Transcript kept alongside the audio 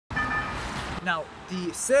Now,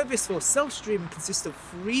 the service for self-streaming consists of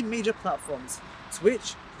three major platforms: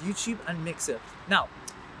 Twitch, YouTube, and Mixer. Now,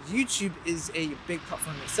 YouTube is a big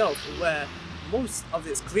platform in itself where most of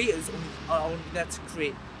its creators are only there to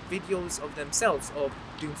create videos of themselves or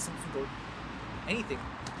doing something or anything.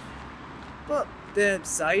 But their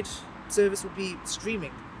side service will be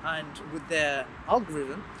streaming, and with their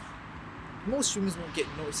algorithm, most streamers won't get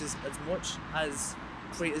notices as much as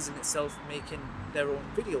creators in itself making their own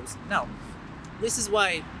videos. Now, this is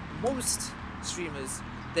why most streamers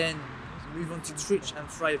then move on to Twitch and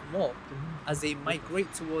thrive more as they migrate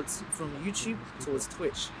from YouTube towards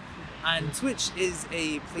Twitch. And Twitch is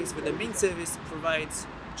a place where the main service provides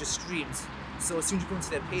just streams. So as soon as you go into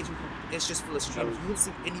their page, it's just full of streams. You won't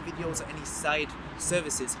see any videos or any side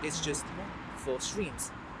services. It's just for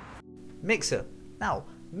streams. Mixer. Now,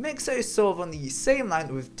 Mixer is sort of on the same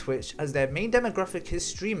line with Twitch as their main demographic is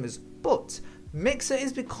streamers, but Mixer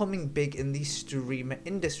is becoming big in the streamer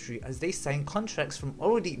industry as they sign contracts from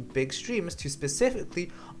already big streamers to specifically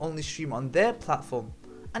only stream on their platform.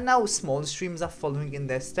 And now smaller streamers are following in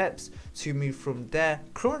their steps to move from their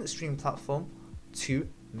current stream platform to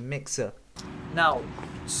Mixer. Now,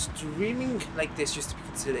 streaming like this used to be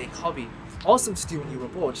considered a hobby, awesome to do when you were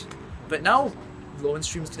bored, but now low-end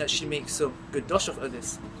streamers can actually make some good dosh off of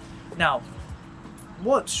this. Now,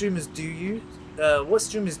 what streamers do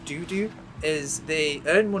is they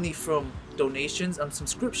earn money from donations and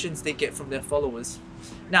subscriptions they get from their followers.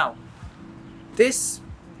 Now, this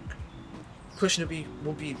questionably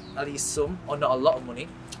will be at least some, or not a lot of money,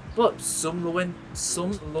 but some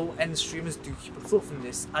low-end streamers do keep afloat from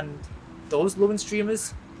this, and those low-end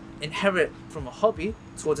streamers inherit from a hobby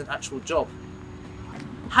towards an actual job.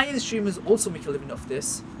 High-end streamers also make a living off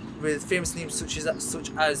this, with famous names such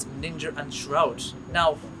as Ninja and Shroud.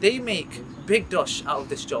 Now, they make big dosh out of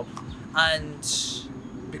this job, and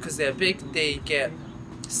because they're big, they get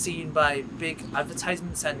seen by big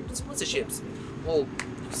advertisements and sponsorships, all you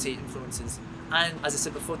can say influencers. And as I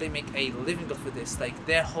said before, they make a living off of this. Like,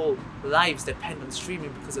 their whole lives depend on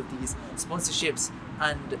streaming because of these sponsorships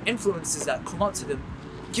and influencers that come out to them,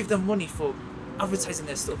 give them money for advertising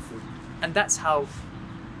their stuff. And that's how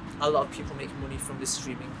a lot of people make money from this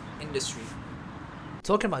streaming industry.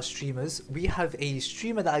 Talking about streamers, we have a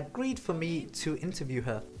streamer that agreed for me to interview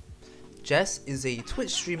her. Jess is a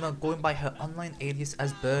Twitch streamer going by her online alias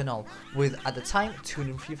as Bernal, with at the time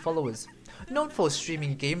 203 followers. Known for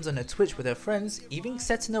streaming games on her Twitch with her friends, even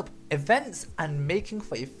setting up events and making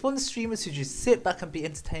for a fun streamer to just sit back and be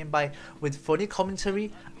entertained by, with funny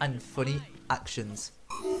commentary and funny actions.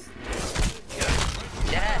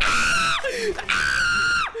 Yeah.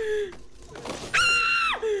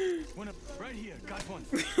 Right here, got one.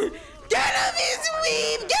 Get him, he's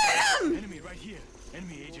weeb! Get him! Enemy right here.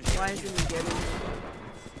 Enemy agent. Why isn't he getting him?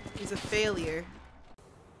 He's a failure.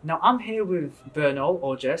 Now, I'm here with Bernal,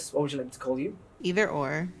 or Jess. What would you like me to call you? Either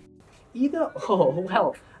or. Either or?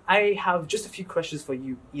 Well, I have just a few questions for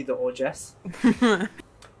you, either or, Jess.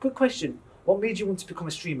 Good question. What made you want to become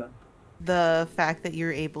a streamer? The fact that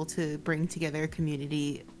you're able to bring together a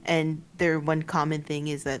community and their one common thing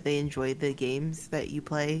is that they enjoy the games that you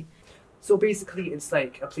play. So basically, it's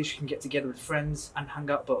like a place you can get together with friends and hang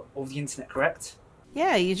out, but over the internet, correct?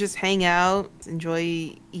 Yeah, you just hang out,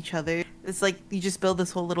 enjoy each other. It's like you just build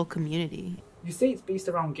this whole little community. You say it's based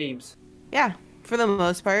around games. Yeah, for the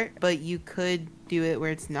most part, but you could do it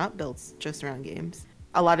where it's not built just around games.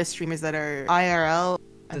 A lot of streamers that are IRL.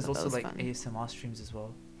 There's also like ASMR streams as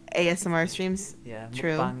well. ASMR streams? Yeah,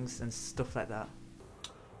 true. Mukbangs and stuff like that.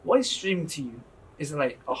 What is streaming to you? Is it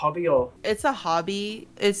like a hobby or? It's a hobby.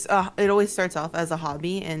 It always starts off as a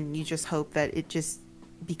hobby and you just hope that it just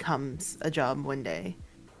becomes a job one day.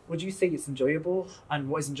 Would you say it's enjoyable, and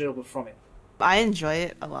what is enjoyable from it? I enjoy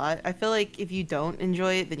it a lot. I feel like if you don't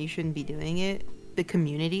enjoy it, then you shouldn't be doing it. The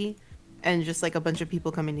community and just like a bunch of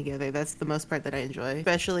people coming together, that's the most part that I enjoy.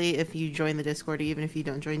 Especially if you join the Discord, or even if you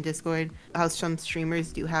don't join Discord. How some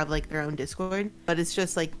streamers do have like their own Discord, but it's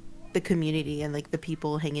just like the community and like the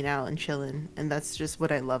people hanging out and chilling, and that's just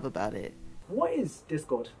what I love about it. What is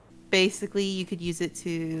Discord? Basically, you could use it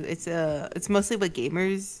to, it's mostly what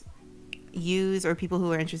gamers use, or people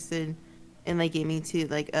who are interested in like gaming, to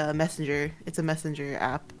like a messenger. It's a messenger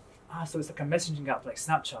app. Ah, so it's like a messaging app like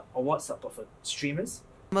Snapchat or WhatsApp, but for streamers?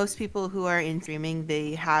 Most people who are in streaming,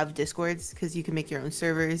 they have Discords because you can make your own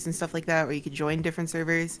servers and stuff like that, or you could join different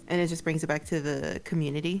servers, and it just brings it back to the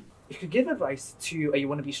community. If you could give advice to a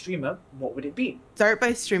wannabe streamer, what would it be? Start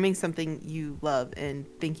by streaming something you love and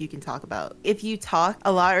think you can talk about. If you talk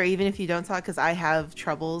a lot, or even if you don't talk, because I have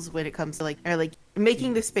troubles when it comes to like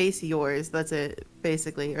making the space yours, that's it,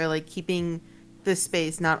 basically, or like keeping the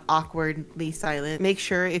space, not awkwardly silent. Make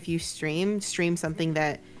sure if you stream something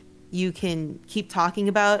that you can keep talking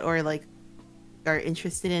about or like are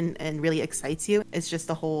interested in and really excites you. It's just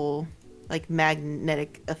a whole like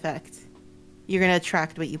magnetic effect. You're gonna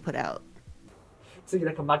attract what you put out. So you're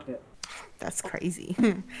like a magnet. That's crazy.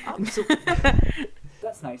 So,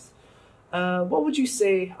 that's nice. What would you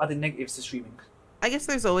say are the negatives to streaming? I guess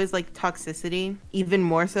there's always like toxicity. Even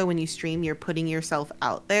more so when you stream, you're putting yourself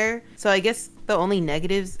out there. So I guess the only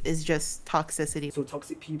negatives is just toxicity. So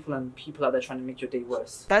toxic people and people out there trying to make your day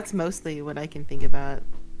worse. That's mostly what I can think about.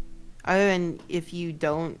 Other than if you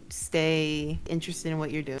don't stay interested in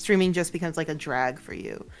what you're doing, streaming just becomes like a drag for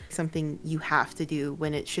you. Something you have to do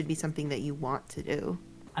when it should be something that you want to do.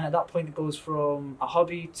 And at that point, it goes from a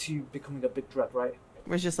hobby to becoming a big drag, right?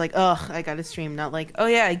 Where it's just like, ugh, I gotta stream. Not like, oh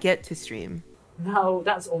yeah, I get to stream. Now,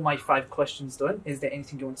 that's all my 5 questions done. Is there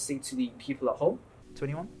anything you want to say to the people at home? To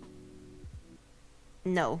anyone?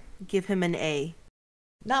 No, give him an A.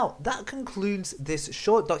 Now, that concludes this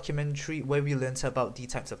short documentary where we learnt about the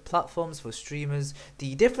types of platforms for streamers,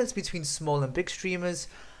 the difference between small and big streamers,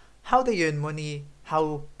 how they earn money,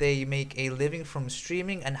 how they make a living from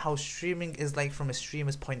streaming, and how streaming is like from a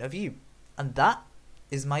streamer's point of view. And that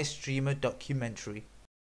is my streamer documentary.